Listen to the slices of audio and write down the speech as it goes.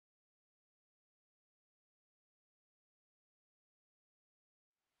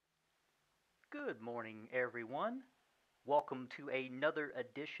Good morning, everyone. Welcome to another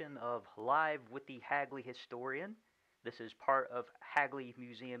edition of Live with the Hagley Historian. This is part of Hagley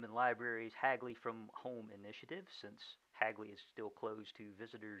Museum and Library's Hagley from Home initiative. Since Hagley is still closed to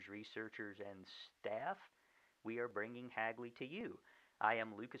visitors, researchers, and staff, we are bringing Hagley to you. I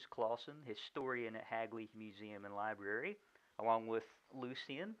am Lucas Clausen, historian at Hagley Museum and Library, along with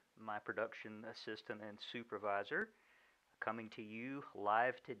Lucian, my production assistant and supervisor, coming to you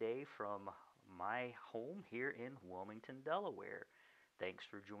live today from my home here in Wilmington, Delaware. Thanks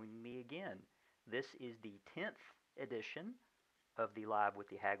for joining me again. This is the 10th edition of the Live with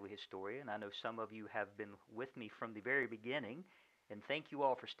the Hagley Historian. I know some of you have been with me from the very beginning, and thank you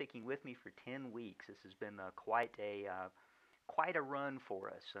all for sticking with me for 10 weeks. This has been quite a run for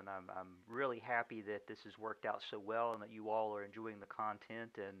us, and I'm really happy that this has worked out so well and that you all are enjoying the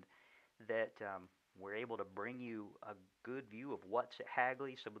content and that we're able to bring you a good view of what's at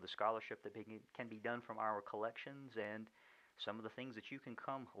Hagley, some of the scholarship that can be done from our collections, and some of the things that you can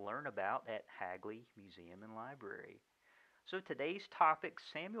come learn about at Hagley Museum and Library. So today's topic,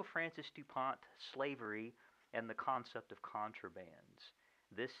 Samuel Francis Du Pont, Slavery and the Concept of Contrabands.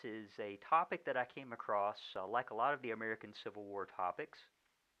 This is a topic that I came across, like a lot of the American Civil War topics,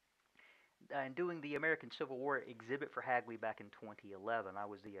 and doing the American Civil War exhibit for Hagley back in 2011. I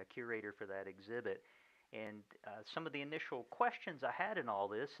was the curator for that exhibit. And some of the initial questions I had in all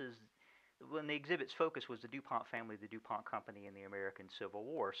this is when the exhibit's focus was the DuPont family, the DuPont company, and the American Civil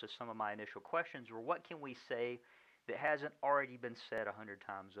War. So some of my initial questions were, what can we say that hasn't already been said 100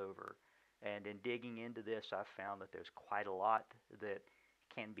 times over? And in digging into this, I found that there's quite a lot that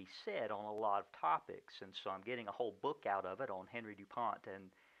can be said on a lot of topics. And so I'm getting a whole book out of it on Henry DuPont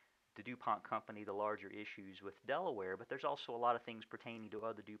and the DuPont company, the larger issues with Delaware, but there's also a lot of things pertaining to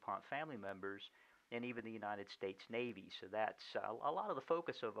other DuPont family members and even the United States Navy. So that's a lot of the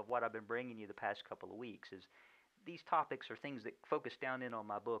focus of what I've been bringing you the past couple of weeks is these topics are things that focus down in on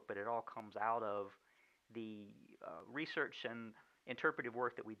my book, but it all comes out of the research and interpretive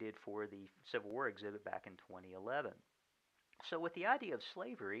work that we did for the Civil War exhibit back in 2011. So with the idea of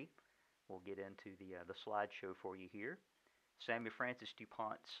slavery, we'll get into the slideshow for you here. Samuel Francis Du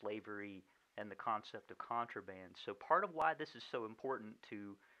Pont, Slavery and the Concept of Contraband. So part of why this is so important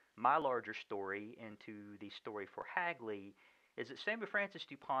to my larger story and to the story for Hagley is that Samuel Francis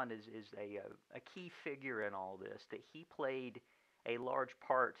Du Pont is a key figure in all this, that he played a large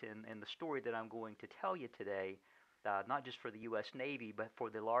part in the story that I'm going to tell you today, not just for the U.S. Navy, but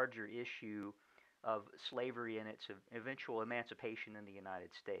for the larger issue of slavery and its eventual emancipation in the United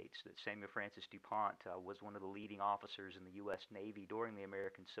States. That Samuel Francis Du Pont was one of the leading officers in the U.S. Navy during the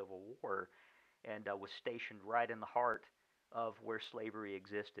American Civil War and was stationed right in the heart of where slavery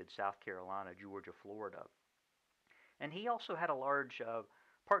existed, South Carolina, Georgia, Florida. And he also had a large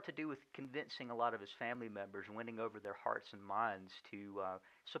part to do with convincing a lot of his family members, winning over their hearts and minds to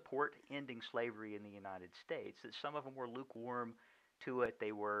support ending slavery in the United States. That some of them were lukewarm to it.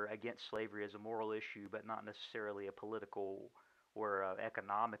 They were against slavery as a moral issue, but not necessarily a political or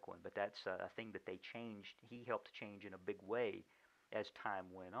economic one. But that's a thing that they changed. He helped change in a big way as time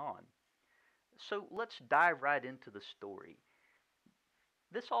went on. So let's dive right into the story.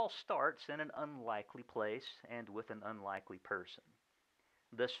 This all starts in an unlikely place and with an unlikely person.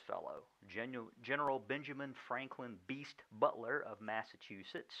 This fellow, General Benjamin Franklin Beast Butler of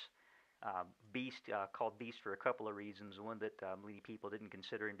Massachusetts, Beast, called Beast for a couple of reasons. One, that many people didn't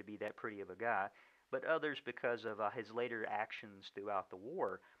consider him to be that pretty of a guy, but others because of his later actions throughout the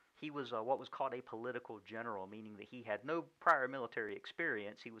war. He was what was called a political general, meaning that he had no prior military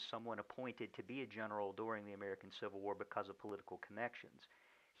experience. He was someone appointed to be a general during the American Civil War because of political connections.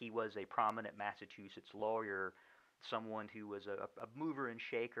 He was a prominent Massachusetts lawyer, someone who was a mover and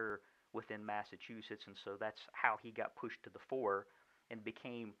shaker within Massachusetts, and so that's how he got pushed to the fore and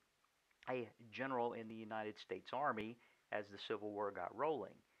became a general in the United States Army as the Civil War got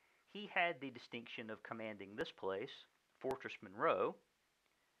rolling. He had the distinction of commanding this place, Fortress Monroe,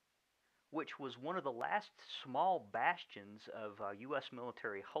 which was one of the last small bastions of U.S.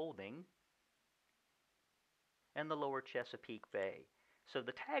 military holding in the lower Chesapeake Bay. So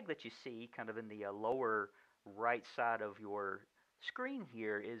the tag that you see kind of in the lower right side of your screen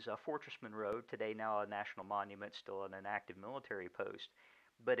here is Fortress Monroe, today now a national monument, still an active military post.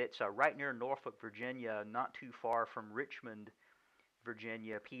 But it's right near Norfolk, Virginia, not too far from Richmond,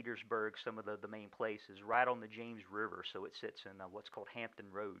 Virginia, Petersburg, some of the main places, right on the James River. So it sits in what's called Hampton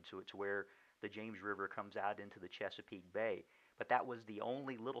Road. So it's where the James River comes out into the Chesapeake Bay. But that was the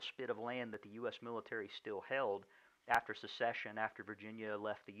only little spit of land that the U.S. military still held after secession, after Virginia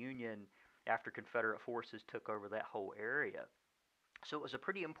left the Union, after Confederate forces took over that whole area. So it was a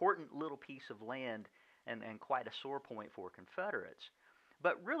pretty important little piece of land and quite a sore point for Confederates.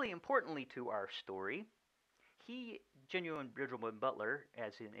 But really importantly to our story, he, Genuine Benjamin Butler,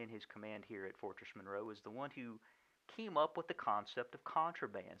 as in his command here at Fortress Monroe, is the one who came up with the concept of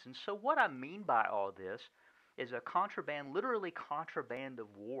contrabands. And so, what I mean by all this is a contraband, literally contraband of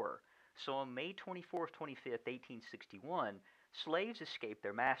war. So, on May 25th, 1861, slaves escaped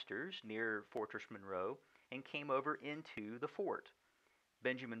their masters near Fortress Monroe and came over into the fort.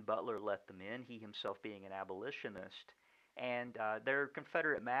 Benjamin Butler let them in, he himself being an abolitionist, and their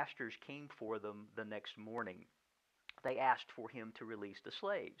Confederate masters came for them the next morning. They asked for him to release the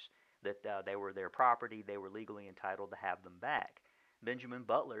slaves, that they were their property, they were legally entitled to have them back. Benjamin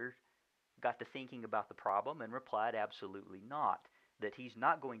Butler got to thinking about the problem and replied absolutely not, that he's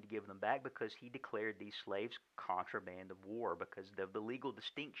not going to give them back because he declared these slaves contraband of war because of the legal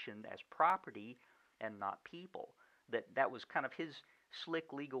distinction as property and not people. That was kind of his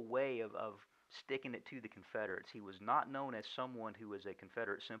slick legal way of sticking it to the Confederates. He was not known as someone who was a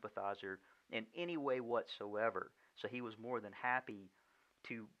Confederate sympathizer in any way whatsoever. So he was more than happy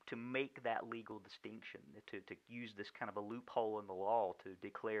to make that legal distinction, to use this kind of a loophole in the law to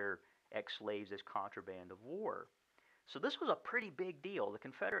declare ex-slaves as contraband of war. So this was a pretty big deal. The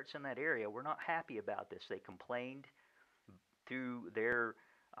Confederates in that area were not happy about this. They complained through their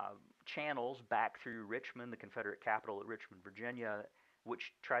channels back through Richmond, the Confederate capital at Richmond, Virginia,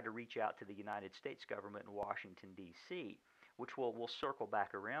 which tried to reach out to the United States government in Washington, D.C., which we'll circle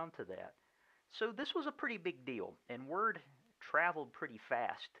back around to that. So this was a pretty big deal, and word traveled pretty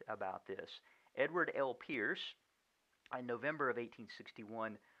fast about this. Edward L. Pierce, in November of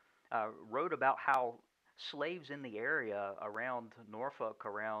 1861, wrote about how slaves in the area around Norfolk,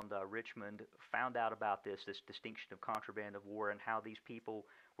 around Richmond, found out about this distinction of contraband of war, and how these people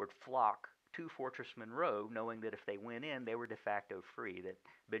would flock to Fortress Monroe, knowing that if they went in, they were de facto free, that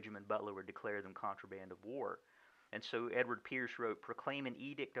Benjamin Butler would declare them contraband of war. And so Edward Pierce wrote, "Proclaim an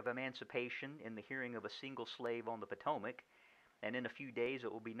edict of emancipation in the hearing of a single slave on the Potomac, and in a few days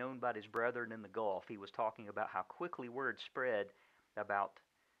it will be known by his brethren in the Gulf." He was talking about how quickly word spread about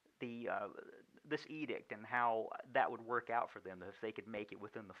the this edict and how that would work out for them, that if they could make it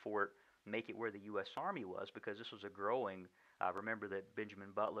within the fort, make it where the U.S. Army was, because this was a growing. Remember that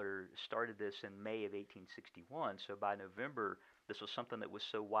Benjamin Butler started this in May of 1861, so by November this was something that was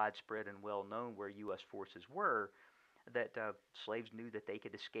so widespread and well known where U.S. forces were that slaves knew that they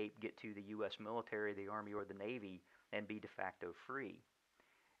could escape, get to the U.S. military, the Army, or the Navy, and be de facto free.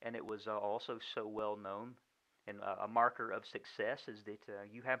 And it was also so well known, and a marker of success is that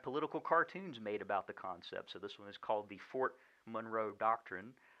you have political cartoons made about the concept. So this one is called the Fort Monroe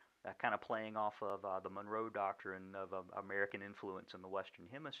Doctrine, kind of playing off of the Monroe Doctrine of American influence in the Western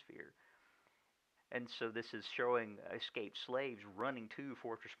Hemisphere. And so this is showing escaped slaves running to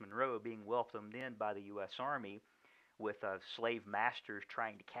Fortress Monroe, being welcomed in by the U.S. Army, with slave masters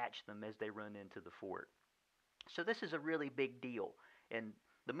trying to catch them as they run into the fort. So this is a really big deal, and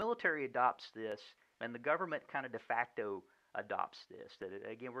the military adopts this, and the government kind of de facto adopts this. That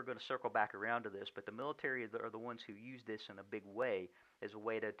again, we're going to circle back around to this, but the military are the ones who use this in a big way as a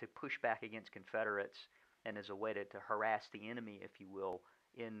way to push back against Confederates and as a way to harass the enemy, if you will,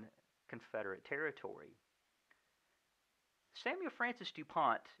 in Confederate territory. Samuel Francis Du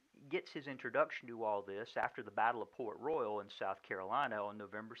Pont gets his introduction to all this after the Battle of Port Royal in South Carolina on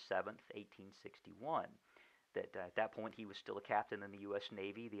November 7th, 1861. That at that point he was still a captain in the U.S.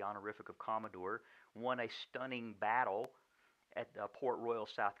 Navy, the honorific of Commodore, won a stunning battle at Port Royal,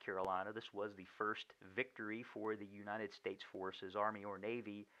 South Carolina. This was the first victory for the United States forces, Army or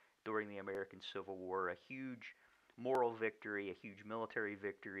Navy, during the American Civil War. A huge moral victory, a huge military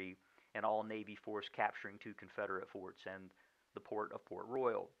victory, and all Navy force capturing two Confederate forts and the port of Port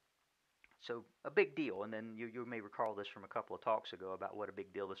Royal. So a big deal, and then you may recall this from a couple of talks ago about what a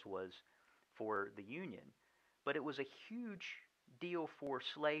big deal this was for the Union. But it was a huge deal for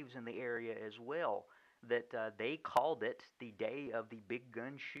slaves in the area as well, that they called it the day of the big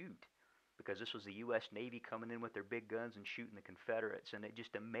gun shoot, because this was the U.S. Navy coming in with their big guns and shooting the Confederates, and it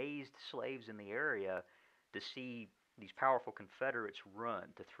just amazed slaves in the area to see these powerful Confederates run,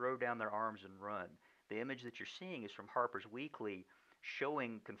 to throw down their arms and run. The image that you're seeing is from Harper's Weekly,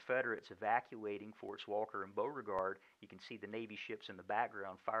 showing Confederates evacuating Forts Walker and Beauregard. You can see the Navy ships in the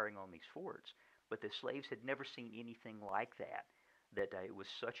background firing on these forts. But the slaves had never seen anything like that. That it was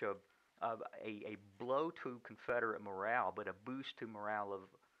such a blow to Confederate morale, but a boost to morale of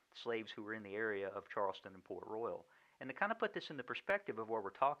slaves who were in the area of Charleston and Port Royal. And to kind of put this into perspective of what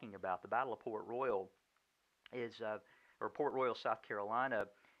we're talking about, the Battle of Port Royal is, or Port Royal, South Carolina,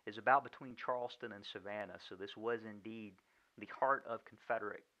 is about between Charleston and Savannah. So this was indeed the heart of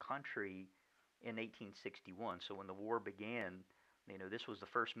Confederate country in 1861. So when the war began, this was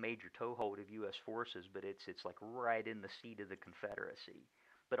the first major toehold of U.S. forces, but it's like right in the seat of the Confederacy.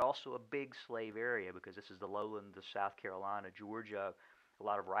 But also a big slave area because this is the lowlands of South Carolina, Georgia, a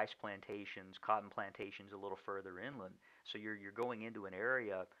lot of rice plantations, cotton plantations a little further inland. So you're going into an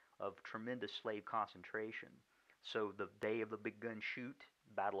area of tremendous slave concentration. So the day of the big gun shoot,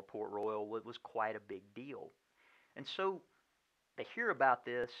 Battle of Port Royal, was quite a big deal. And so they hear about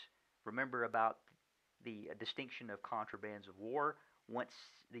this, remember about the distinction of contrabands of war. Once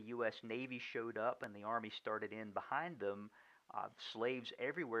the U.S. Navy showed up and the Army started in behind them, slaves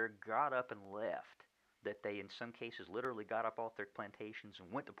everywhere got up and left. That they, in some cases, literally got up off their plantations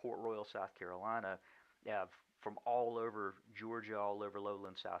and went to Port Royal, South Carolina, uh, from all over Georgia, all over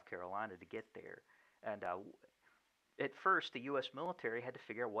lowland South Carolina to get there. And at first, the U.S. military had to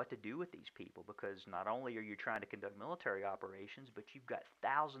figure out what to do with these people because not only are you trying to conduct military operations, but you've got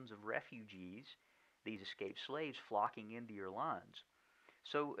thousands of refugees, these escaped slaves, flocking into your lines.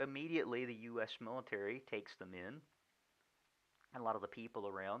 So immediately, the U.S. military takes them in, and a lot of the people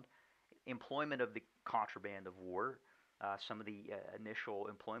around. Employment of the contraband of war. Some of the initial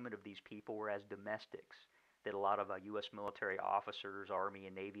employment of these people were as domestics. That a lot of U.S. military officers, Army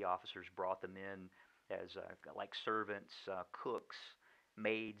and Navy officers, brought them in as like servants, cooks,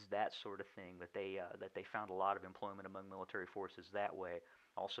 maids, that sort of thing. That they found a lot of employment among military forces that way.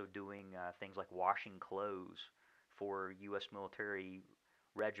 Also doing things like washing clothes for U.S. military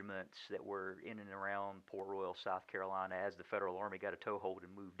regiments that were in and around Port Royal, South Carolina, as the Federal Army got a toehold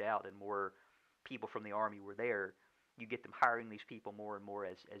and moved out, and more people from the Army were there. You get them hiring these people more and more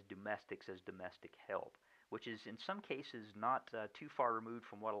as domestics, as domestic help, which is in some cases not too far removed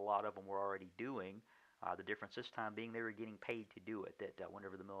from what a lot of them were already doing. The difference this time being they were getting paid to do it. That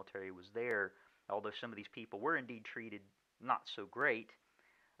whenever the military was there, although some of these people were indeed treated not so great,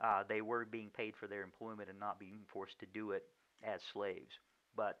 they were being paid for their employment and not being forced to do it as slaves.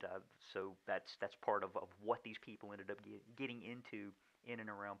 But so that's part of what these people ended up getting into in and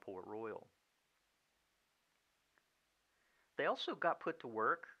around Port Royal. They also got put to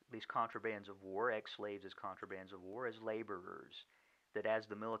work, these contrabands of war, ex-slaves as contrabands of war, as laborers. That as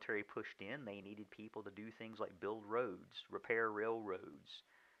the military pushed in, they needed people to do things like build roads, repair railroads,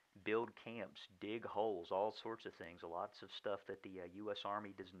 build camps, dig holes, all sorts of things. Lots of stuff that the U.S.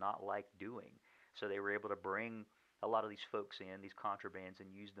 Army does not like doing. So they were able to bring a lot of these folks in, these contrabands,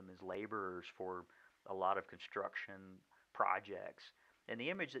 and use them as laborers for a lot of construction projects. And the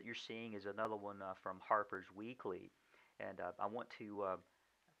image that you're seeing is another one from Harper's Weekly. And I want to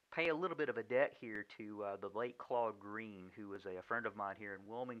pay a little bit of a debt here to the late Claude Green, who was a friend of mine here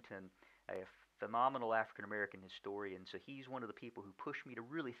in Wilmington, a phenomenal African American historian. So he's one of the people who pushed me to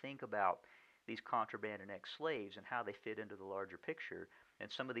really think about these contraband and ex-slaves and how they fit into the larger picture. And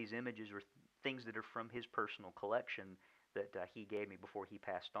some of these images are things that are from his personal collection that he gave me before he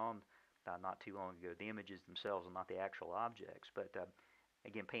passed on not too long ago. The images themselves and not the actual objects. But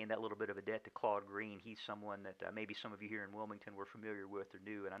again, paying that little bit of a debt to Claude Green. He's someone that maybe some of you here in Wilmington were familiar with or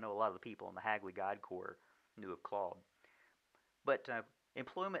knew, and I know a lot of the people in the Hagley Guide Corps knew of Claude. But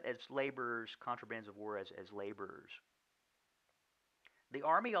employment as laborers, contrabands of war as laborers. The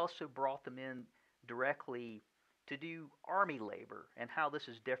Army also brought them in directly to do Army labor, and how this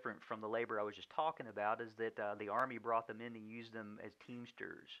is different from the labor I was just talking about is that the Army brought them in and used them as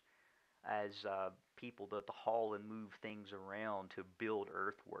teamsters, as people to haul and move things around to build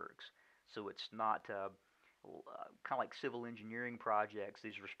earthworks. So it's not kind of like civil engineering projects.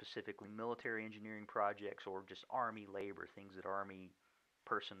 These were specifically military engineering projects or just Army labor, things that Army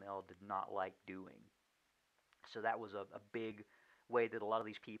personnel did not like doing. So that was a big way that a lot of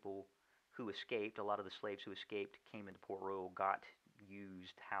these people who escaped, a lot of the slaves who escaped, came into Port Royal, got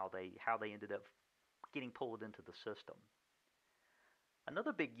used, how they ended up getting pulled into the system.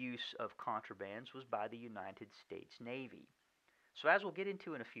 Another big use of contrabands was by the United States Navy. So as we'll get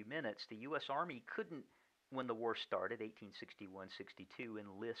into in a few minutes, the U.S. Army couldn't, when the war started, 1861-62,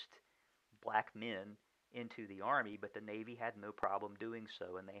 enlist black men into the Army, but the Navy had no problem doing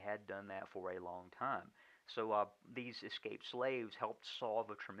so, and they had done that for a long time. So these escaped slaves helped solve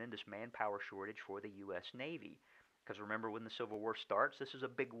a tremendous manpower shortage for the U.S. Navy. Because remember, when the Civil War starts, this is a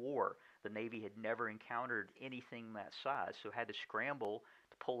big war. The Navy had never encountered anything that size, so had to scramble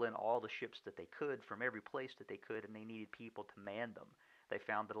to pull in all the ships that they could from every place that they could, and they needed people to man them. They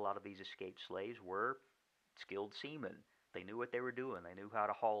found that a lot of these escaped slaves were skilled seamen. They knew what they were doing. They knew how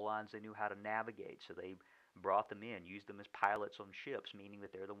to haul lines. They knew how to navigate. So they brought them in, used them as pilots on ships, meaning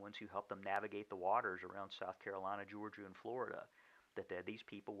that they're the ones who helped them navigate the waters around South Carolina, Georgia, and Florida. That these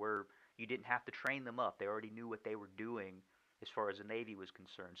people were, you didn't have to train them up. They already knew what they were doing, as far as the Navy was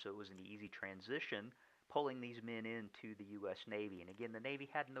concerned. So it was an easy transition pulling these men into the U.S. Navy. And again, the Navy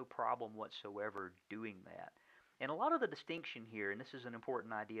had no problem whatsoever doing that. And a lot of the distinction here, and this is an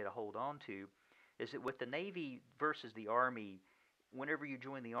important idea to hold on to, is that with the Navy versus the Army, whenever you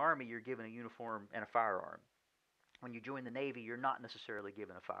join the Army, you're given a uniform and a firearm. When you join the Navy, you're not necessarily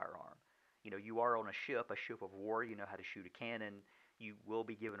given a firearm. You are on a ship of war, you know how to shoot a cannon, you will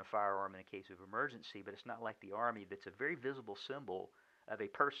be given a firearm in a case of emergency, but it's not like the Army that's a very visible symbol of a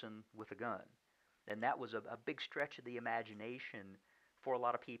person with a gun. And that was a big stretch of the imagination for a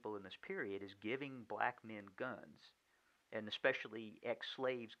lot of people in this period, is giving black men guns, and especially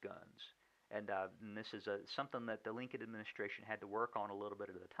ex-slaves guns. And this is something that the Lincoln administration had to work on a little bit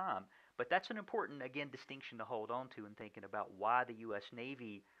at a time. But that's an important, again, distinction to hold on to in thinking about why the U.S.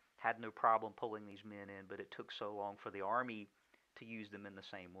 Navy had no problem pulling these men in, but it took so long for the Army to use them in the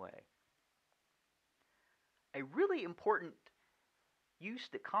same way. A really important use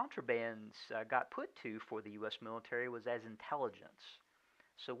that contrabands got put to for the U.S. military was as intelligence.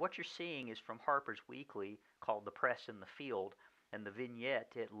 So what you're seeing is from Harper's Weekly, called The Press in the Field, and the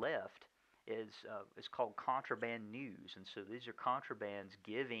vignette at left is called Contraband News. And so these are contrabands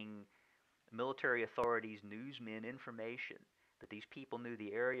giving military authorities, newsmen, information that these people knew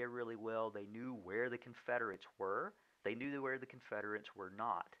the area really well. They knew where the Confederates were. They knew where the Confederates were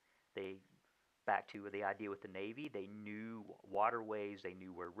not. They, back to the idea with the Navy, they knew waterways, they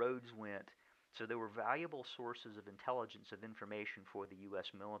knew where roads went. So there were valuable sources of intelligence, of information for the U.S.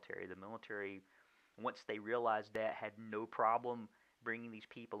 military. The military, once they realized that, had no problem bringing these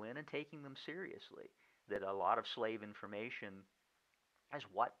people in and taking them seriously. That a lot of slave information is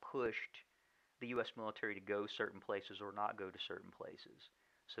what pushed the U.S. military to go certain places or not go to certain places.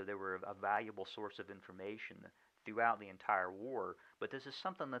 So they were a valuable source of information throughout the entire war. But this is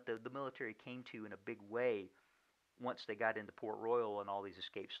something that the military came to in a big way once they got into Port Royal and all these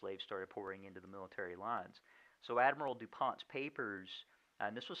escaped slaves started pouring into the military lines. So Admiral Du Pont's papers,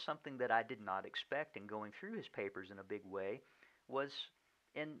 and this was something that I did not expect in going through his papers in a big way, was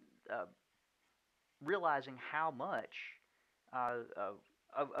in realizing how much uh,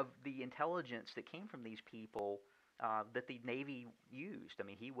 of the intelligence that came from these people that the Navy used. I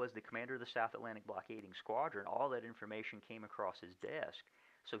mean, he was the commander of the South Atlantic Blockading Squadron. All that information came across his desk.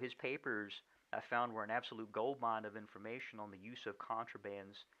 So his papers, I found, were an absolute goldmine of information on the use of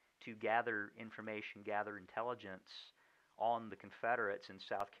contrabands to gather information, gather intelligence on the Confederates in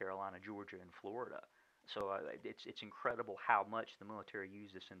South Carolina, Georgia, and Florida. So it's incredible how much the military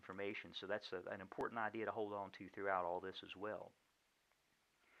used this information. So that's an important idea to hold on to throughout all this as well.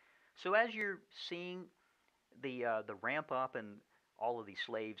 So as you're seeing the ramp up and all of these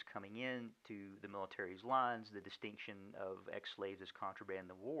slaves coming in to the military's lines, the distinction of ex-slaves as contraband in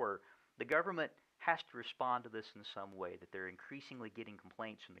the war, the government has to respond to this in some way, that they're increasingly getting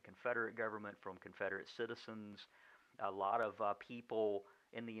complaints from the Confederate government, from Confederate citizens. A lot of people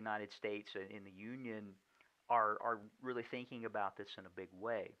in the United States and in the Union are really thinking about this in a big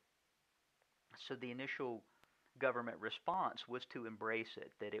way. So the initial government response was to embrace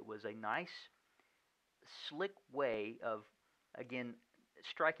it, that it was a nice, slick way of, again,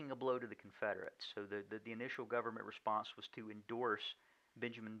 striking a blow to the Confederates. So the initial government response was to endorse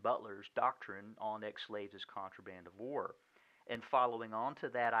Benjamin Butler's doctrine on ex-slaves as contraband of war. And following on to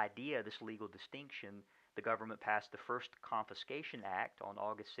that idea, this legal distinction, the government passed the first Confiscation Act on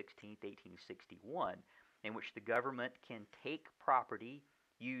August 16, 1861, in which the government can take property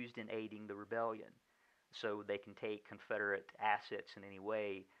used in aiding the rebellion. So they can take Confederate assets in any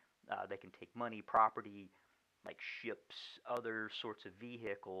way. They can take money, property, like ships, other sorts of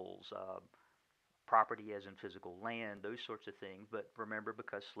vehicles, property as in physical land, those sorts of things. But remember,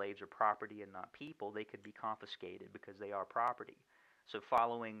 because slaves are property and not people, they could be confiscated because they are property. So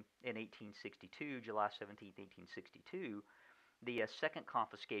following in 1862, July 17, 1862, the Second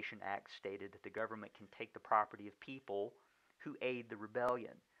Confiscation Act stated that the government can take the property of people who aid the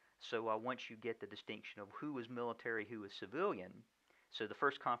rebellion. So once you get the distinction of who is military, who is civilian, so the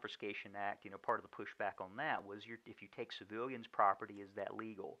first Confiscation Act, part of the pushback on that was if you take civilians' property, is that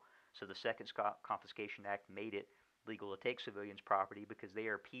legal? So the Second Confiscation Act made it legal to take civilians' property because they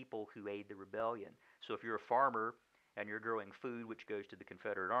are people who aid the rebellion. So if you're a farmer and you're growing food which goes to the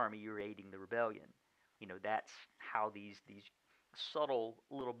Confederate Army, you're aiding the rebellion. That's how these subtle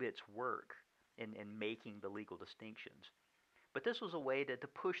little bits work in making the legal distinctions. But this was a way to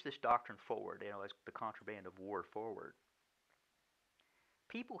push this doctrine forward, as the contraband of war forward.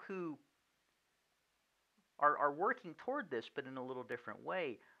 People who are working toward this, but in a little different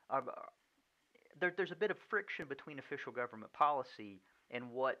way, there's a bit of friction between official government policy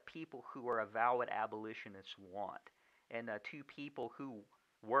and what people who are avowed abolitionists want. And two people who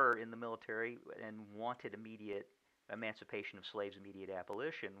were in the military and wanted immediate emancipation of slaves, immediate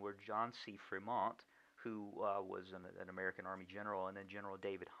abolition, were John C. Fremont, who was an American Army general, and then General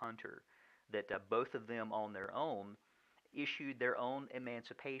David Hunter. That both of them on their own issued their own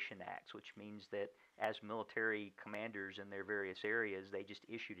emancipation acts, which means that as military commanders in their various areas, they just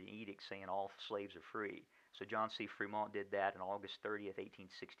issued an edict saying all slaves are free. So John C. Fremont did that on August 30th,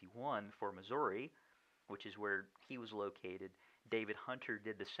 1861 for Missouri, which is where he was located. David Hunter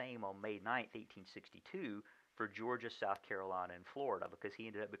did the same on May 9th, 1862 for Georgia, South Carolina, and Florida, because he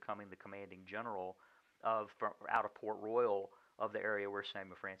ended up becoming the commanding general out of Port Royal of the area where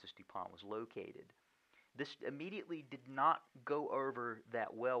Samuel Francis Du Pont was located. This immediately did not go over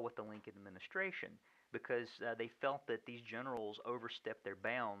that well with the Lincoln administration because they felt that these generals overstepped their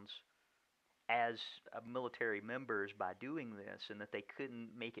bounds as military members by doing this, and that they couldn't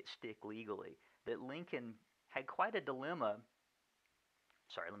make it stick legally. That Lincoln had quite a dilemma.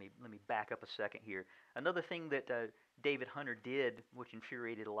 Sorry, let me back up a second here. Another thing that David Hunter did, which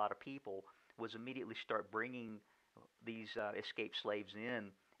infuriated a lot of people, was immediately start bringing these escaped slaves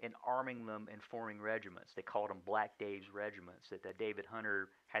in and arming them and forming regiments. They called them Black Dave's regiments. That David Hunter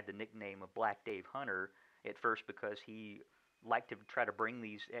had the nickname of Black Dave Hunter at first because he liked to try to bring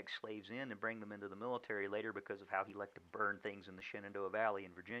these ex-slaves in and bring them into the military, later because of how he liked to burn things in the Shenandoah Valley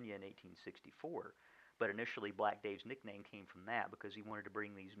in Virginia in 1864. But initially, Black Dave's nickname came from that because he wanted to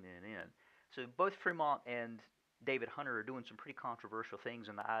bring these men in. So both Fremont and David Hunter are doing some pretty controversial things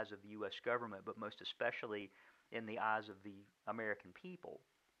in the eyes of the U.S. government, but most especially in the eyes of the American people.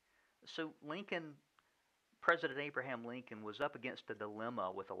 So President Abraham Lincoln was up against a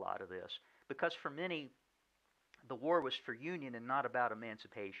dilemma with a lot of this because for many, the war was for union and not about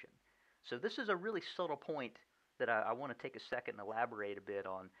emancipation. So this is a really subtle point that I want to take a second and elaborate a bit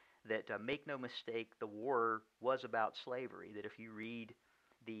on. That make no mistake, the war was about slavery. That if you read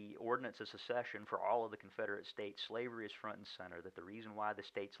the Ordinance of Secession for all of the Confederate states, slavery is front and center. That the reason why the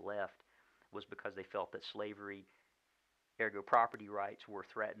states left was because they felt that slavery, ergo property rights, were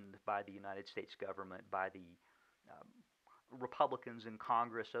threatened by the United States government, by the Republicans in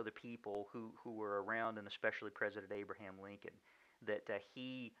Congress, other people who were around, and especially President Abraham Lincoln. That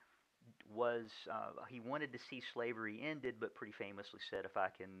he wanted to see slavery ended, but pretty famously said, if I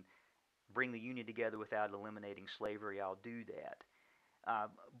can bring the Union together without eliminating slavery, I'll do that.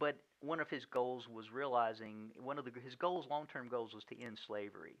 But one of his goals was realizing, his long-term goals was to end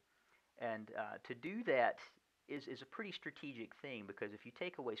slavery. And to do that is a pretty strategic thing, because if you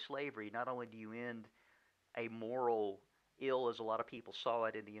take away slavery, not only do you end a moral ill, as a lot of people saw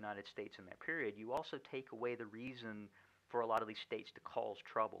it in the United States in that period, you also take away the reason for a lot of these states to cause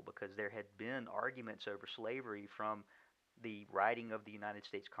trouble, because there had been arguments over slavery from the writing of the United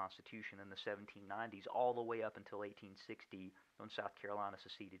States Constitution in the 1790s all the way up until 1860, when South Carolina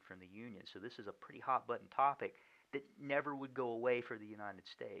seceded from the Union. So this is a pretty hot button topic that never would go away for the United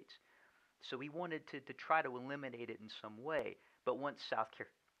States. So he wanted to try to eliminate it in some way. But once South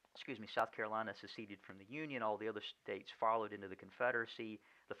Carolina seceded from the Union, all the other states followed into the Confederacy,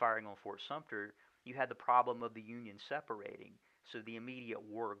 the firing on Fort Sumter, you had the problem of the Union separating. So the immediate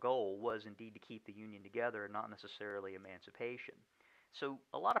war goal was indeed to keep the Union together and not necessarily emancipation. So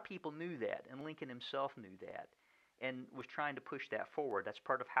a lot of people knew that, and Lincoln himself knew that, and was trying to push that forward. That's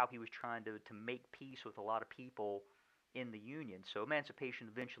part of how he was trying to make peace with a lot of people in the Union. So emancipation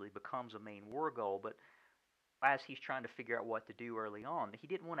eventually becomes a main war goal, but as he's trying to figure out what to do early on, he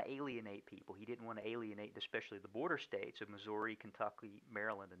didn't want to alienate people. He didn't want to alienate especially the border states of Missouri, Kentucky,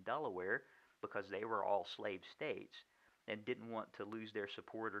 Maryland, and Delaware, because they were all slave states, and didn't want to lose their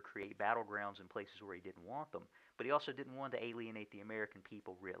support or create battlegrounds in places where he didn't want them. But he also didn't want to alienate the American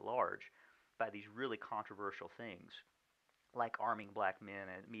people writ large by these really controversial things, like arming black men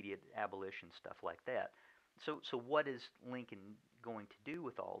and immediate abolition, stuff like that. So what is Lincoln going to do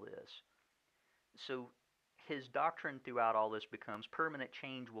with all this? So his doctrine throughout all this becomes permanent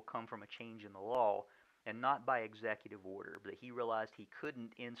change will come from a change in the law and not by executive order. But he realized he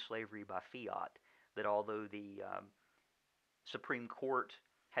couldn't end slavery by fiat. That although the Supreme Court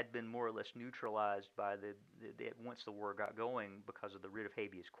had been more or less neutralized by once the war got going because of the writ of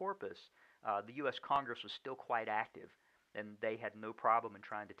habeas corpus, the U.S. Congress was still quite active, and they had no problem in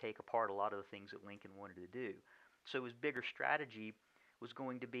trying to take apart a lot of the things that Lincoln wanted to do. So his bigger strategy was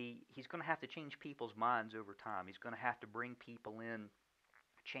going to be, he's going to have to change people's minds over time. He's going to have to bring people in,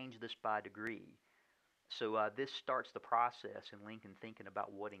 change this by degree. So this starts the process in Lincoln thinking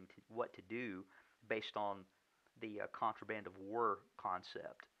about what to do based on the contraband of war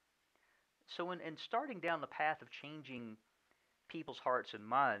concept. So in starting down the path of changing people's hearts and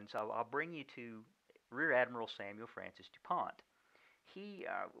minds, I'll bring you to Rear Admiral Samuel Francis Du Pont. He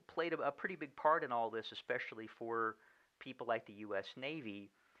played a pretty big part in all this, especially for people like the U.S.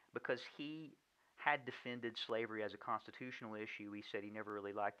 Navy, because he had defended slavery as a constitutional issue. He said he never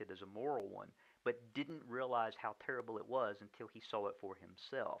really liked it as a moral one, but didn't realize how terrible it was until he saw it for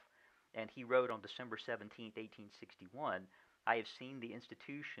himself. And he wrote on December 17th, 1861, "I have seen the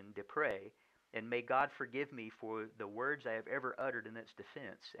institution de près, and may God forgive me for the words I have ever uttered in its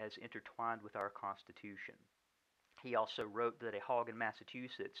defense, as intertwined with our Constitution." He also wrote that a hog in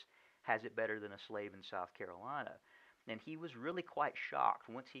Massachusetts has it better than a slave in South Carolina. And he was really quite shocked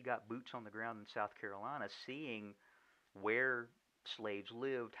once he got boots on the ground in South Carolina, seeing where slaves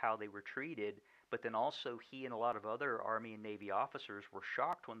lived, how they were treated. But then also, he and a lot of other Army and Navy officers were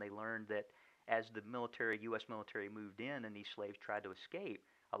shocked when they learned that as the military, U.S. military, moved in and these slaves tried to escape,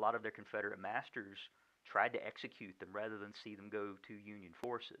 a lot of their Confederate masters tried to execute them rather than see them go to Union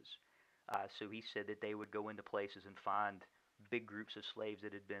forces. So he said that they would go into places and find big groups of slaves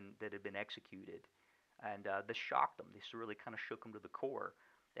that had been executed, and this shocked them. This really kind of shook him to the core.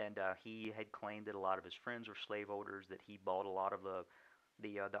 And he had claimed that a lot of his friends were slaveholders, that he bought a lot of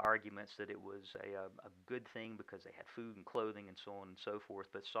the arguments that it was a good thing because they had food and clothing and so on and so forth,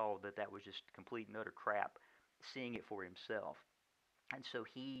 but saw that that was just complete and utter crap, seeing it for himself. And so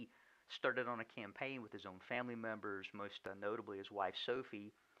he started on a campaign with his own family members, most notably his wife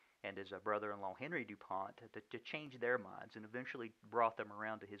Sophie and his brother-in-law Henry Du Pont, to change their minds, and eventually brought them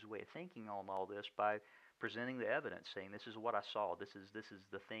around to his way of thinking on all this by presenting the evidence, saying, "This is what I saw. This is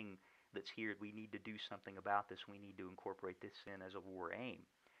the thing that's here. We need to do something about this. We need to incorporate this in as a war aim."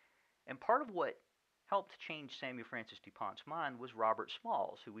 And part of what helped change Samuel Francis Du Pont's mind was Robert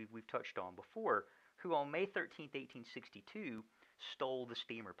Smalls, who we've touched on before, who on May 13th, 1862, stole the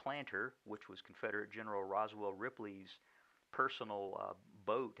steamer Planter, which was Confederate General Roswell Ripley's personal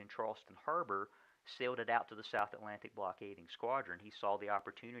boat in Charleston Harbor, sailed it out to the South Atlantic Blockading Squadron. He saw the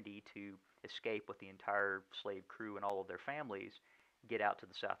opportunity to escape with the entire slave crew and all of their families, get out to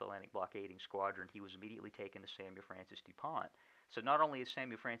the South Atlantic Blockading Squadron. He was immediately taken to Samuel Francis Du Pont. So not only is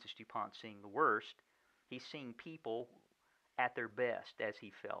Samuel Francis Du Pont seeing the worst, he's seeing people at their best, as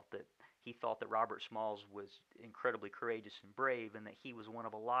he felt. That he thought that Robert Smalls was incredibly courageous and brave, and that he was one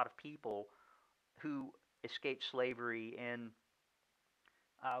of a lot of people who escaped slavery and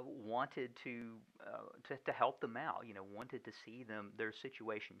wanted to help them out. You know, wanted to see their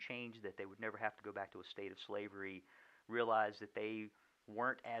situation change, that they would never have to go back to a state of slavery. Realized that they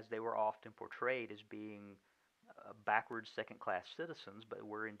weren't, as they were often portrayed, as being backward second-class citizens, but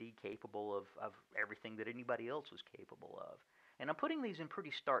were indeed capable of everything that anybody else was capable of. And I'm putting these in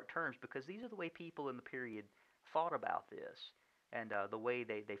pretty stark terms because these are the way people in the period thought about this, and the way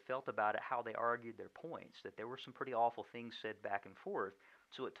they felt about it, how they argued their points, that there were some pretty awful things said back and forth.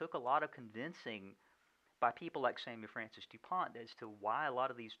 So it took a lot of convincing by people like Samuel Francis Du Pont as to why a lot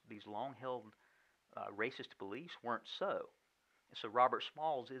of these long-held racist beliefs weren't so. So Robert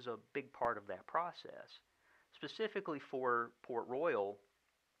Smalls is a big part of that process. Specifically for Port Royal,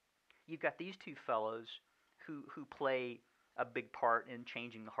 you've got these two fellows who play a big part in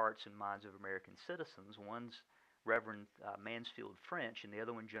changing the hearts and minds of American citizens. One's Reverend Mansfield French, and the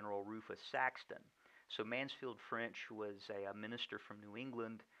other one General Rufus Saxton. So Mansfield French was a minister from New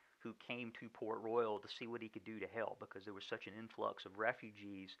England who came to Port Royal to see what he could do to help, because there was such an influx of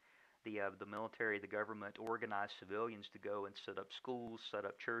refugees. The military, the government organized civilians to go and set up schools, set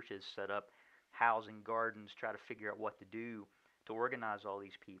up churches, set up housing gardens, try to figure out what to do to organize all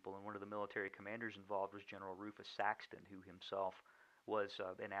these people. And one of the military commanders involved was General Rufus Saxton, who himself was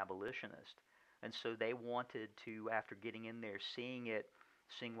an abolitionist. And so they wanted to, after getting in there, seeing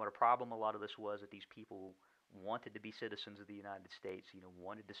what a problem a lot of this was, that these people wanted to be citizens of the United States,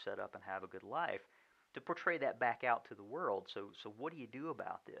 wanted to set up and have a good life, to portray that back out to the world. So what do you do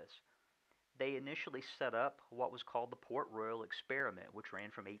about this? They initially set up what was called the Port Royal Experiment, which ran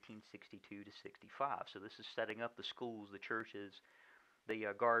from 1862 to 65. So this is setting up the schools, the churches,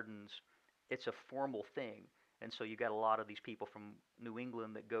 the gardens. It's a formal thing. And so you got a lot of these people from New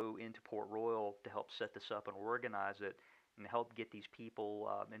England that go into Port Royal to help set this up and organize it, and help get these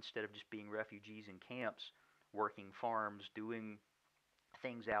people, instead of just being refugees in camps, working farms, doing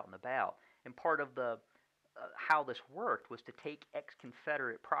things out and about. And part of the how this worked was to take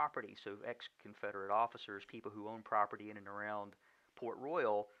ex-Confederate property, so ex-Confederate officers, people who own property in and around Port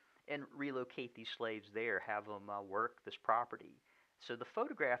Royal, and relocate these slaves there, have them work this property. So the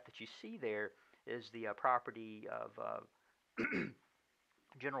photograph that you see there is the property of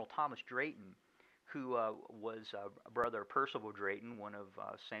General Thomas Drayton, who was a brother of Percival Drayton, one of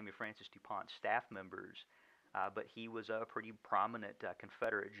Samuel Francis Du Pont's staff members. but he was a pretty prominent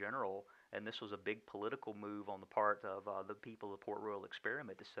Confederate general, and this was a big political move on the part of the people of Port Royal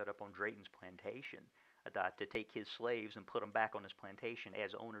experiment to set up on Drayton's plantation, to take his slaves and put them back on his plantation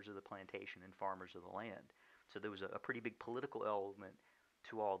as owners of the plantation and farmers of the land. So there was a pretty big political element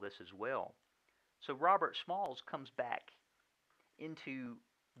to all this as well. So Robert Smalls comes back into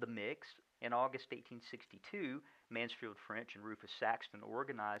the mix. In August 1862, Mansfield French and Rufus Saxton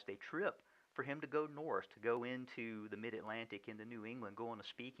organized a trip for him to go north, to go into the mid-Atlantic, into New England, go on a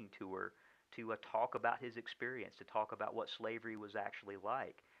speaking tour to talk about his experience, to talk about what slavery was actually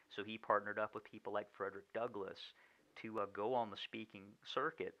like. So he partnered up with people like Frederick Douglass to go on the speaking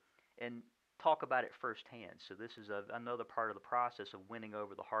circuit and talk about it firsthand. So this is another part of the process of winning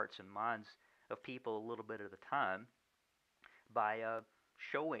over the hearts and minds of people a little bit at a time by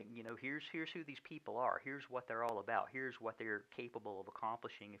showing, here's who these people are, here's what they're all about, here's what they're capable of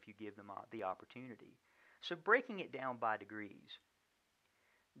accomplishing if you give them the opportunity. So breaking it down by degrees,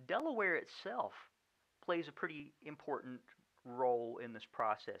 Delaware itself plays a pretty important role in this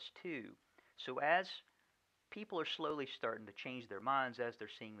process too. So as people are slowly starting to change their minds, as they're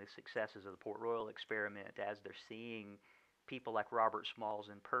seeing the successes of the Port Royal experiment, as they're seeing people like Robert Smalls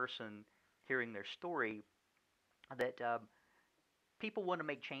in person, hearing their story, that people want to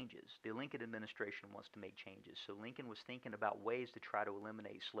make changes. The Lincoln administration wants to make changes. So Lincoln was thinking about ways to try to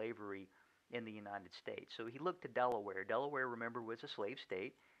eliminate slavery in the United States. So he looked to Delaware. Delaware, remember, was a slave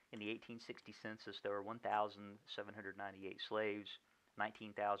state. In the 1860 census, there were 1,798 slaves,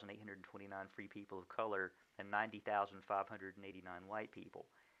 19,829 free people of color, and 90,589 white people.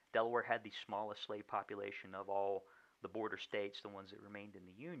 Delaware had the smallest slave population of all the border states, the ones that remained in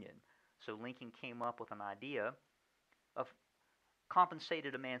the Union. So Lincoln came up with an idea of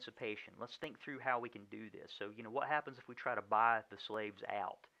compensated emancipation. Let's think through how we can do this. So, what happens if we try to buy the slaves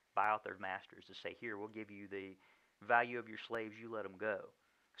out, buy out their masters, to say, here, we'll give you the value of your slaves, you let them go.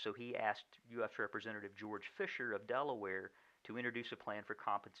 So he asked U.S. Representative George Fisher of Delaware to introduce a plan for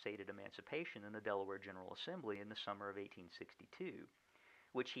compensated emancipation in the Delaware General Assembly in the summer of 1862,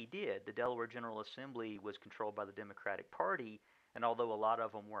 which he did. The Delaware General Assembly was controlled by the Democratic Party, and although a lot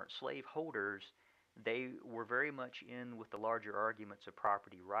of them weren't slaveholders, they were very much in with the larger arguments of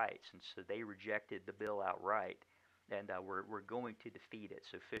property rights, and so they rejected the bill outright and were going to defeat it.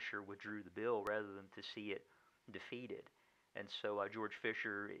 So Fisher withdrew the bill rather than to see it defeated. And so George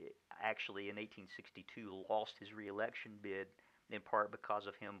Fisher actually in 1862 lost his re-election bid in part because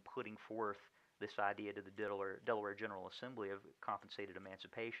of him putting forth this idea to the Delaware General Assembly of compensated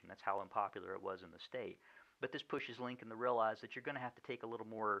emancipation. That's how unpopular it was in the state. But this pushes Lincoln to realize that you're going to have to take a little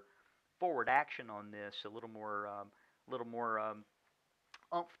more forward action on this, a little more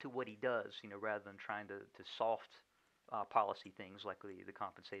oomph to what he does, rather than trying to soft policy things like the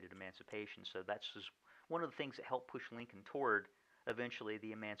compensated emancipation. So that's just one of the things that helped push Lincoln toward eventually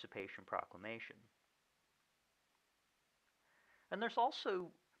the Emancipation Proclamation. And there's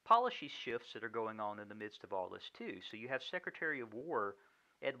also policy shifts that are going on in the midst of all this too. So you have Secretary of War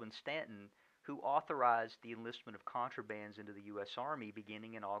Edwin Stanton, who authorized the enlistment of contrabands into the U.S. Army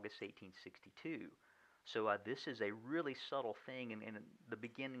beginning in August 1862. So this is a really subtle thing and the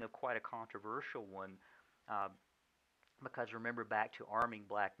beginning of quite a controversial one, because remember back to arming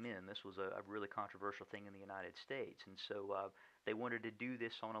black men. This was a really controversial thing in the United States, and so they wanted to do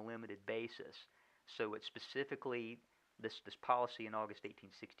this on a limited basis. So it specifically, this policy in August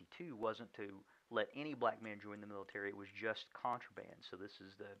 1862 wasn't to let any black man join the military. It was just contraband. So this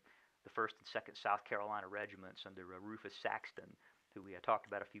is the 1st and 2nd South Carolina regiments under Rufus Saxton, who we talked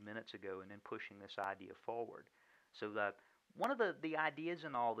about a few minutes ago, and then pushing this idea forward. So one of the ideas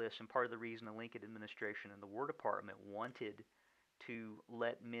in all this, and part of the reason the Lincoln administration and the War Department wanted to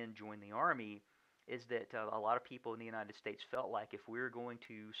let men join the Army, is that a lot of people in the United States felt like if we're going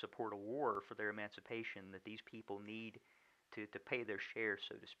to support a war for their emancipation, that these people need to pay their share,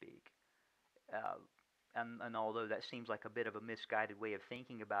 so to speak. And although that seems like a bit of a misguided way of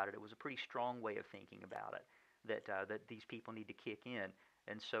thinking about it, it was a pretty strong way of thinking about it, that these people need to kick in.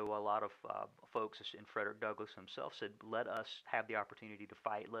 And so a lot of folks, and Frederick Douglass himself said, let us have the opportunity to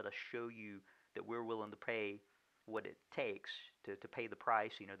fight. Let us show you that we're willing to pay what it takes to pay the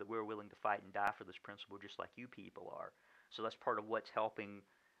price, that we're willing to fight and die for this principle just like you people are. So that's part of what's helping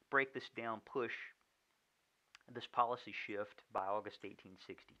break this down, push this policy shift by August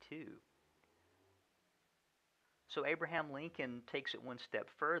 1862. So Abraham Lincoln takes it one step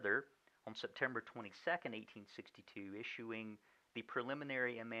further on September 22nd, 1862, issuing the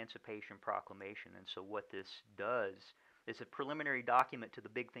Preliminary Emancipation Proclamation. And so what this does is a preliminary document to the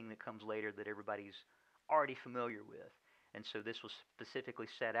big thing that comes later that everybody's already familiar with. And so this was specifically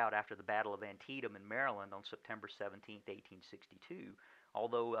set out after the Battle of Antietam in Maryland on September 17th, 1862.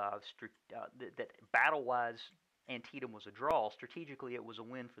 Although that battle-wise Antietam was a draw, strategically it was a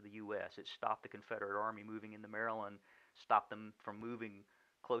win for the U.S. It stopped the Confederate Army moving into Maryland, stopped them from moving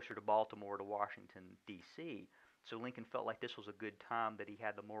closer to Baltimore to Washington, D.C. So Lincoln felt like this was a good time, that he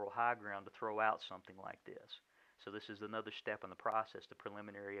had the moral high ground to throw out something like this. So this is another step in the process, the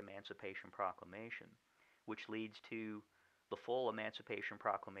preliminary Emancipation Proclamation, which leads to the full Emancipation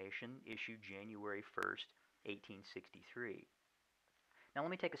Proclamation issued January 1st, 1863. Now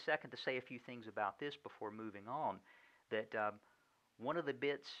let me take a second to say a few things about this before moving on. That one of the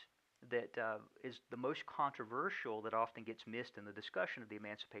bits that is the most controversial, that often gets missed in the discussion of the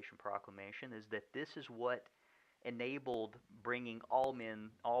Emancipation Proclamation, is that this is what enabled bringing all men,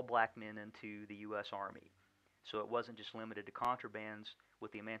 all black men, into the U.S. Army. So it wasn't just limited to contrabands.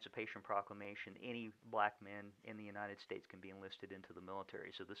 With the Emancipation Proclamation, any black man in the United States can be enlisted into the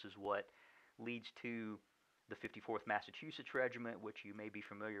military. So this is what leads to the 54th Massachusetts Regiment, which you may be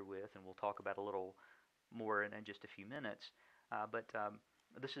familiar with, and we'll talk about a little more in just a few minutes. But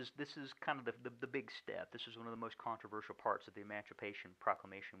this is kind of the big step. This is one of the most controversial parts of the Emancipation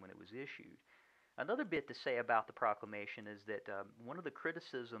Proclamation when it was issued. Another bit to say about the proclamation is that one of the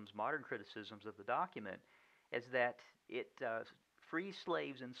criticisms, modern criticisms of the document, is that it frees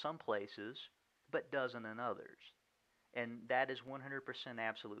slaves in some places, but doesn't in others. And that is 100%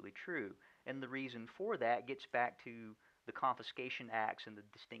 absolutely true. And the reason for that gets back to the Confiscation Acts and the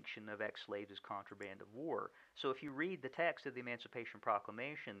distinction of ex-slaves as contraband of war. So if you read the text of the Emancipation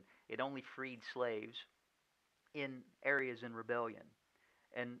Proclamation, it only freed slaves in areas in rebellion.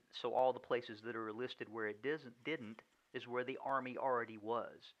 And so all the places that are listed where it didn't is where the Army already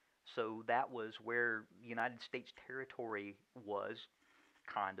was. So that was where United States territory was,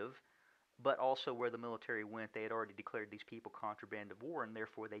 kind of, but also where the military went. They had already declared these people contraband of war, and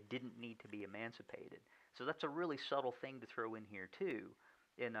therefore they didn't need to be emancipated. So that's a really subtle thing to throw in here too,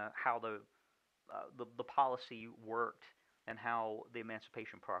 in how the policy worked and how the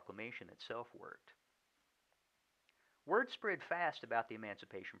Emancipation Proclamation itself worked. Word spread fast about the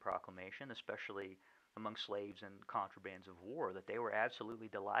Emancipation Proclamation, especially among slaves and contrabands of war, that they were absolutely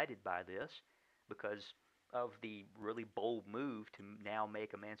delighted by this because of the really bold move to now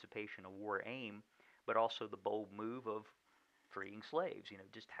make emancipation a war aim, but also the bold move of freeing slaves,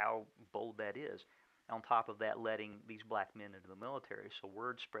 just how bold that is. On top of that, letting these black men into the military. So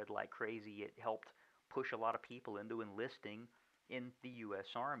word spread like crazy. It helped push a lot of people into enlisting in the U.S.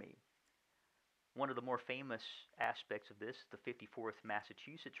 Army. One of the more famous aspects of this is the 54th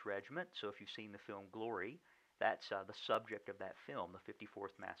Massachusetts Regiment. So if you've seen the film Glory, that's the subject of that film, the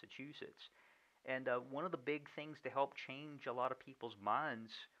 54th Massachusetts. And one of the big things to help change a lot of people's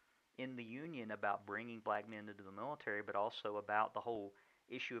minds in the Union about bringing black men into the military, but also about the whole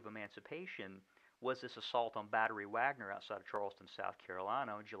issue of emancipation, was this assault on Battery Wagner outside of Charleston, South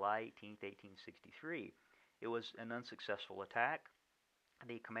Carolina on July 18th, 1863. It was an unsuccessful attack.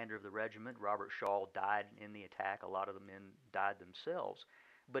 The commander of the regiment, Robert Shaw, died in the attack. A lot of the men died themselves.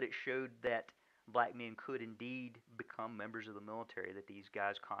 But it showed that black men could indeed become members of the military, that these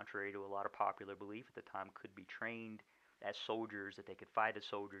guys, contrary to a lot of popular belief at the time, could be trained as soldiers, that they could fight as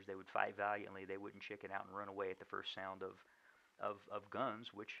soldiers, they would fight valiantly, they wouldn't chicken out and run away at the first sound of guns,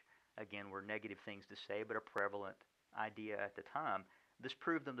 which, again, were negative things to say, but a prevalent idea at the time. This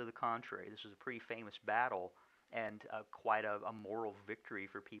proved them to the contrary. This was a pretty famous battle, and quite a moral victory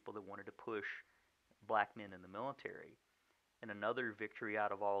for people that wanted to push black men in the military. And another victory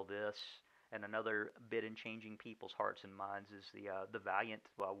out of all this, and another bit in changing people's hearts and minds, is the valiant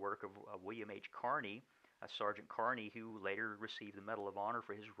work of William H. Carney, Sergeant Carney, who later received the Medal of Honor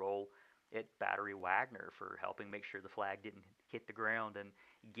for his role at Battery Wagner, for helping make sure the flag didn't hit the ground and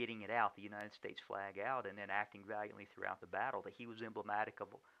getting it out, the United States flag out, and then acting valiantly throughout the battle. That he was emblematic of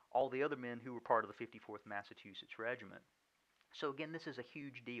all the other men who were part of the 54th Massachusetts Regiment. So again, this is a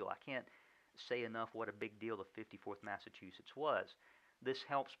huge deal. I can't say enough what a big deal the 54th Massachusetts was. This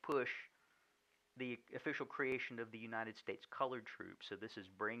helps push the official creation of the United States Colored Troops. So this is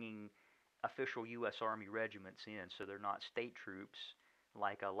bringing official U.S. Army regiments in. So they're not state troops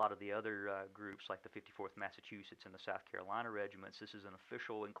like a lot of the other groups, like the 54th Massachusetts and the South Carolina regiments. This is an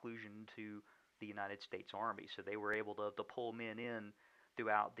official inclusion to the United States Army. So they were able to pull men in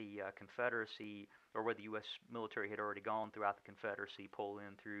throughout the Confederacy, or where the U.S. military had already gone throughout the Confederacy, pull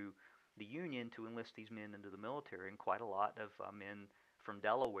in through the Union to enlist these men into the military. And quite a lot of men from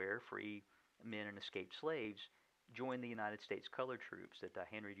Delaware, free men and escaped slaves, joined the United States Colored Troops. That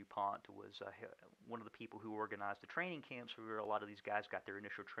Henry Du Pont was one of the people who organized the training camps where a lot of these guys got their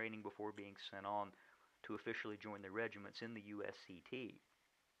initial training before being sent on to officially join their regiments in the USCT.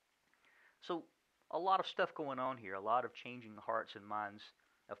 So a lot of stuff going on here, a lot of changing the hearts and minds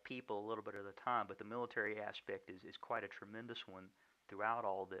of people a little bit at a time, but the military aspect is quite a tremendous one throughout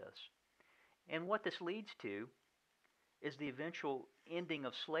all this. And what this leads to is the eventual ending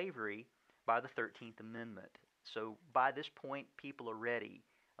of slavery by the 13th Amendment. So by this point, people are ready.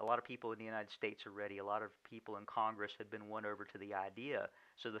 A lot of people in the United States are ready. A lot of people in Congress had been won over to the idea.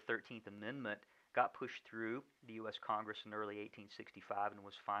 So the 13th Amendment got pushed through the U.S. Congress in early 1865 and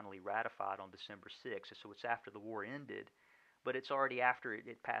was finally ratified on December 6th. So it's after the war ended, but it's already after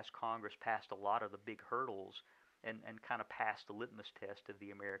it passed Congress, passed a lot of the big hurdles, and kind of passed the litmus test of the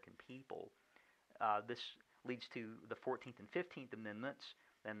American people. This leads to the 14th and 15th Amendments,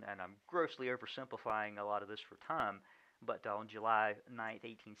 and I'm grossly oversimplifying a lot of this for time, but on July 9th,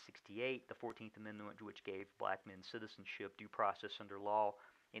 1868, the 14th Amendment, which gave black men citizenship, due process under law,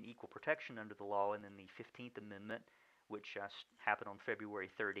 and equal protection under the law, and then the 15th Amendment, which happened on February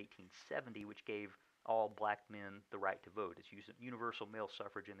 3rd, 1870, which gave all black men the right to vote. It's universal male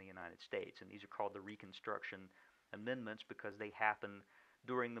suffrage in the United States, and these are called the Reconstruction Amendments because they happen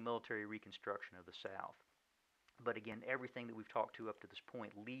during the military reconstruction of the South. But again, everything that we've talked to up to this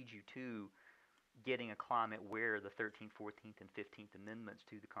point leads you to getting a climate where the 13th, 14th, and 15th Amendments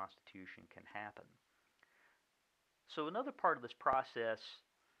to the Constitution can happen. So another part of this process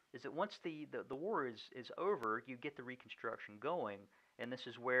is that once the war is over, you get the Reconstruction going, and this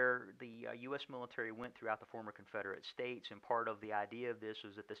is where the U.S. military went throughout the former Confederate states, and part of the idea of this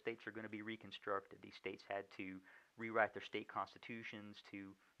was that the states are going to be reconstructed. These states had to rewrite their state constitutions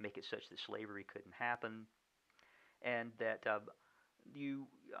to make it such that slavery couldn't happen, and that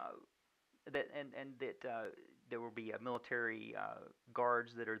there will be military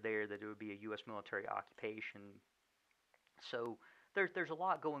guards that are there, that there would be a U.S. military occupation. So there's a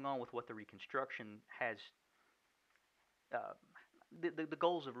lot going on with what the Reconstruction has, the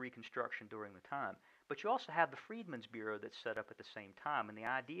goals of Reconstruction during the time. But you also have the Freedmen's Bureau that's set up at the same time, and the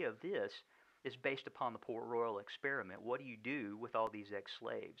idea of this is based upon the Port Royal experiment. What do you do with all these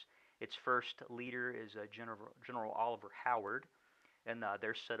ex-slaves? Its first leader is General Oliver Howard, and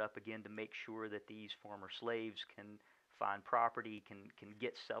they're set up again to make sure that these former slaves can find property, can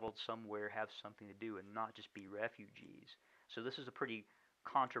get settled somewhere, have something to do, and not just be refugees. So this is a pretty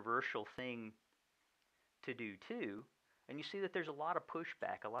controversial thing to do too, and you see that there's a lot of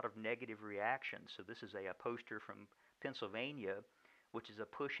pushback, a lot of negative reactions. So this is a poster from Pennsylvania, which is a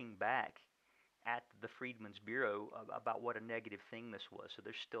pushing back at the Freedmen's Bureau about what a negative thing this was. So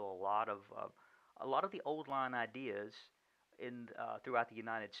there's still a lot of the old line ideas in throughout the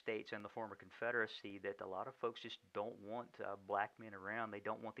United States and the former Confederacy that a lot of folks just don't want black men around. They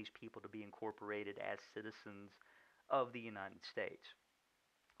don't want these people to be incorporated as citizens of the United States.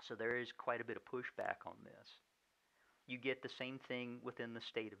 So there is quite a bit of pushback on this. You get the same thing within the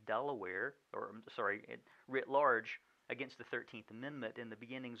state of Delaware, or sorry, writ large, against the 13th Amendment in the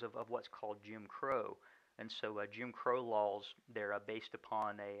beginnings of what's called Jim Crow. And so Jim Crow laws, they're based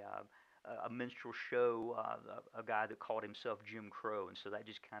upon a minstrel show, a guy that called himself Jim Crow. And so that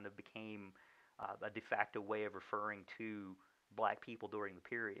just kind of became a de facto way of referring to black people during the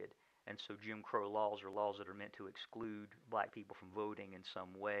period. And so Jim Crow laws are laws that are meant to exclude black people from voting in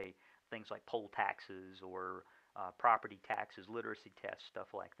some way. Things like poll taxes or property taxes, literacy tests, stuff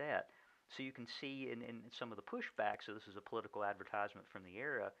like that. So you can see in some of the pushback, so this is a political advertisement from the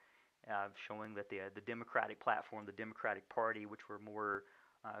era, showing that the Democratic platform, the Democratic Party, which were more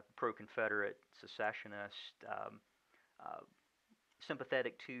pro-Confederate, secessionist,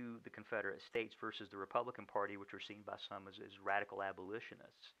 sympathetic to the Confederate States, versus the Republican Party, which were seen by some as radical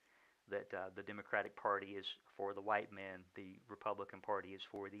abolitionists. That the Democratic Party is for the white man, the Republican Party is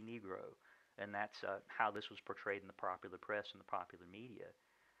for the Negro. And that's how this was portrayed in the popular press and the popular media.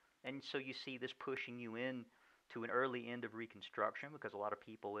 And so you see this pushing you in to an early end of Reconstruction, because a lot of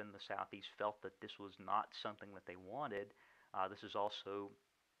people in the Southeast felt that this was not something that they wanted. This is also,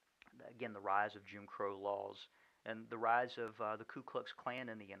 again, the rise of Jim Crow laws and the rise of the Ku Klux Klan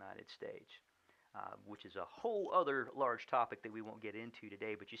in the United States, which is a whole other large topic that we won't get into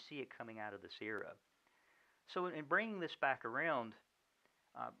today, but you see it coming out of this era. So in bringing this back around,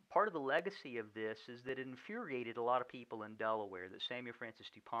 part of the legacy of this is that it infuriated a lot of people in Delaware, that Samuel Francis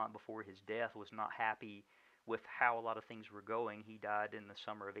Du Pont, before his death, was not happy with how a lot of things were going. He died in the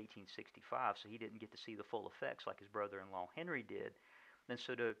summer of 1865, so he didn't get to see the full effects like his brother-in-law Henry did. And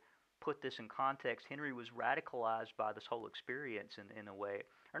so to put this in context, Henry was radicalized by this whole experience in a way,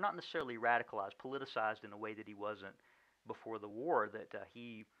 or not necessarily radicalized, politicized in a way that he wasn't before the war, that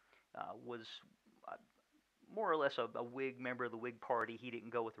he was more or less a Whig member of the Whig Party. He didn't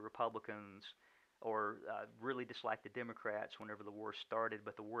go with the Republicans or really disliked the Democrats whenever the war started,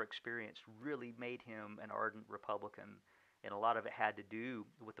 but the war experience really made him an ardent Republican, and a lot of it had to do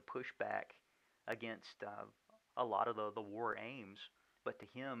with the pushback against a lot of the war aims. But to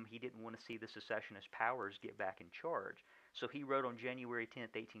him, he didn't want to see the secessionist powers get back in charge. So he wrote on January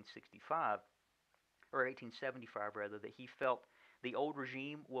 10th, 1865, or 1875 rather, that he felt the old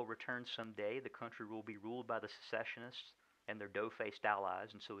regime will return someday. The country will be ruled by the secessionists and their dough-faced allies.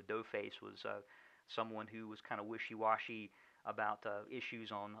 And so a dough-face was someone who was kind of wishy-washy about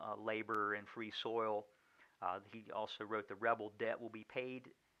issues on labor and free soil. He also wrote the rebel debt will be paid,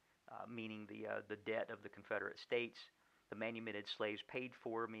 meaning the debt of the Confederate States. The manumitted slaves paid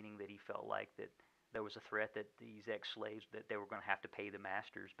for, meaning that he felt like that there was a threat that these ex-slaves that they were going to have to pay the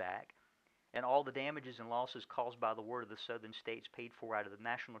masters back. And all the damages and losses caused by the war to the southern states paid for out of the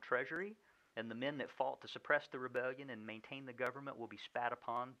national treasury, and the men that fought to suppress the rebellion and maintain the government will be spat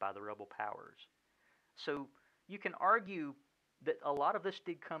upon by the rebel powers. So you can argue that a lot of this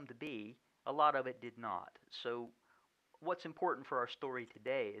did come to be, a lot of it did not. So what's important for our story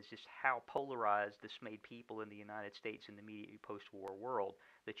today is just how polarized this made people in the United States in the immediately post-war world,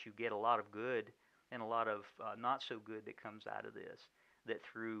 that you get a lot of good and a lot of not so good that comes out of this. That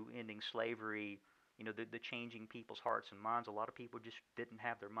through ending slavery, the changing people's hearts and minds, a lot of people just didn't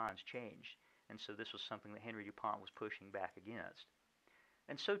have their minds changed. And so this was something that Henry Du Pont was pushing back against.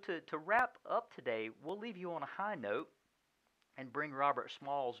 And so to wrap up today, we'll leave you on a high note and bring Robert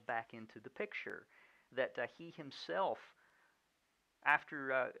Smalls back into the picture. That he himself,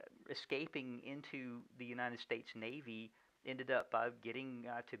 after escaping into the United States Navy, ended up getting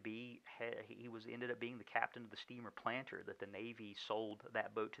to be, ended up being the captain of the steamer Planter, that the Navy sold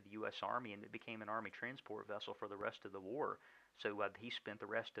that boat to the U.S. Army, and it became an Army transport vessel for the rest of the war. So he spent the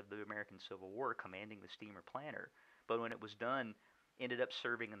rest of the American Civil War commanding the steamer Planter. But when it was done, ended up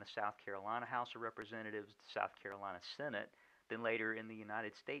serving in the South Carolina House of Representatives, the South Carolina Senate, then later in the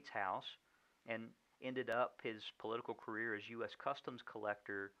United States House, and ended up his political career as U.S. Customs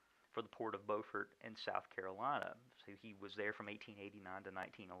Collector for the port of Beaufort in South Carolina. So he was there from 1889 to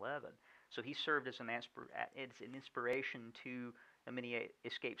 1911. So he served as an inspiration to many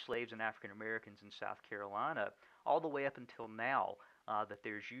escaped slaves and African Americans in South Carolina, all the way up until now. That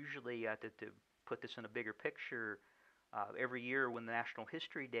there's usually, to put this in a bigger picture, every year when the National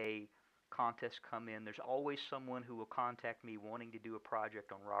History Day contests come in, there's always someone who will contact me wanting to do a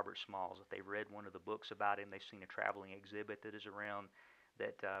project on Robert Smalls. If they've read one of the books about him, they've seen a traveling exhibit that is around,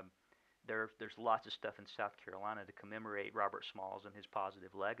 that there's lots of stuff in South Carolina to commemorate Robert Smalls and his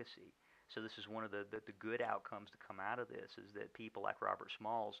positive legacy. So this is one of the good outcomes to come out of this, is that people like Robert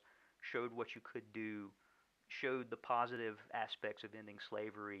Smalls showed what you could do, showed the positive aspects of ending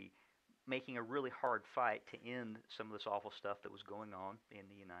slavery, making a really hard fight to end some of this awful stuff that was going on in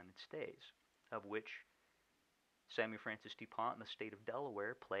the United States, of which Samuel Francis Du Pont and the state of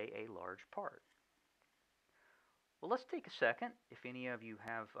Delaware play a large part. Well, let's take a second. If any of you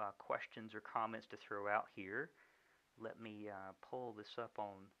have questions or comments to throw out here, let me pull this up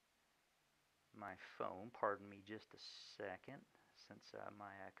on my phone. Pardon me just a second, since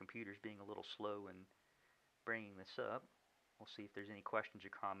my computer's being a little slow in bringing this up. We'll see if there's any questions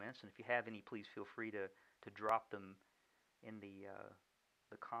or comments, and if you have any, please feel free to drop them in the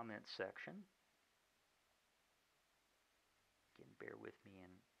comments section. Again, bear with me in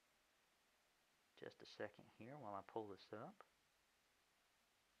just a second here while I pull this up.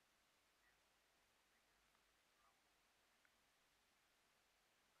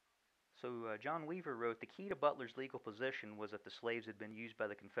 So John Weaver wrote, the key to Butler's legal position was that the slaves had been used by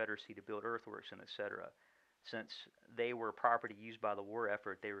the Confederacy to build earthworks and etc. Since they were property used by the war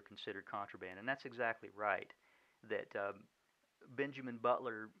effort, they were considered contraband. And that's exactly right, that Benjamin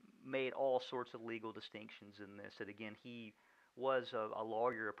Butler made all sorts of legal distinctions in this. That again, he was a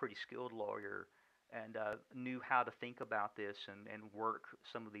lawyer, a pretty skilled lawyer, and knew how to think about this and work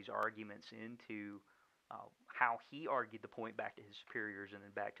some of these arguments into how he argued the point back to his superiors and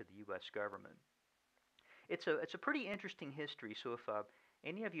then back to the U.S. government. It's a pretty interesting history. So if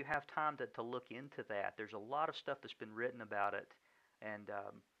any of you have time to look into that, there's a lot of stuff that's been written about it, and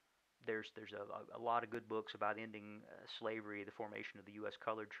there's a lot of good books about ending slavery, the formation of the U.S.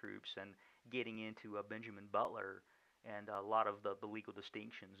 colored troops, and getting into Benjamin Butler and a lot of the legal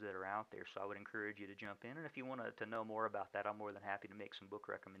distinctions that are out there. So I would encourage you to jump in, and if you want to know more about that, I'm more than happy to make some book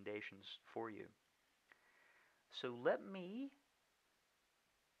recommendations for you. So let me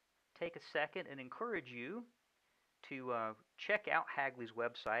take a second and encourage you to check out Hagley's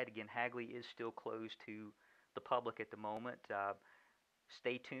website. Again, Hagley is still closed to the public at the moment.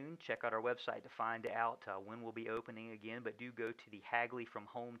 Stay tuned. Check out our website to find out when we'll be opening again. But do go to the Hagley from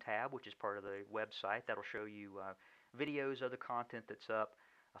Home tab, which is part of the website. That'll show you videos, other content that's up,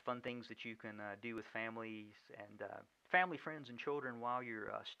 fun things that you can do with families and family, friends, and children while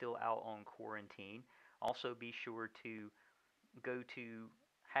you're still out on quarantine. Also, be sure to go to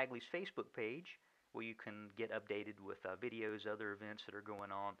Hagley's Facebook page where you can get updated with videos, other events that are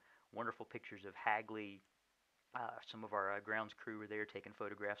going on, wonderful pictures of Hagley. Some of our grounds crew are there taking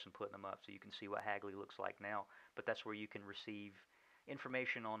photographs and putting them up so you can see what Hagley looks like now. But that's where you can receive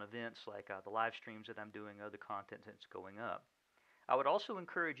information on events like the live streams that I'm doing, other content that's going up. I would also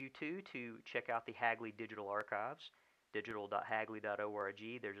encourage you to check out the Hagley Digital Archives,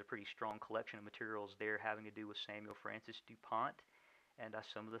 digital.hagley.org. There's a pretty strong collection of materials there having to do with Samuel Francis Du Pont and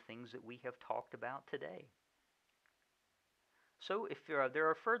some of the things that we have talked about today. So if there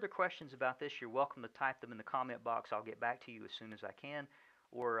are further questions about this, you're welcome to type them in the comment box. I'll get back to you as soon as I can,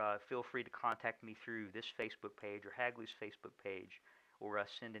 or feel free to contact me through this Facebook page or Hagley's Facebook page, or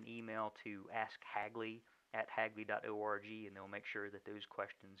send an email to askhagley@hagley.org, and they'll make sure that those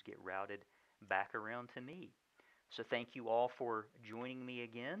questions get routed back around to me. So thank you all for joining me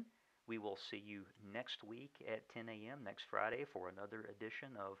again. We will see you next week at 10 a.m. next Friday for another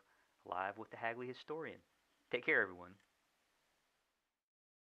edition of Live with the Hagley Historian. Take care, everyone.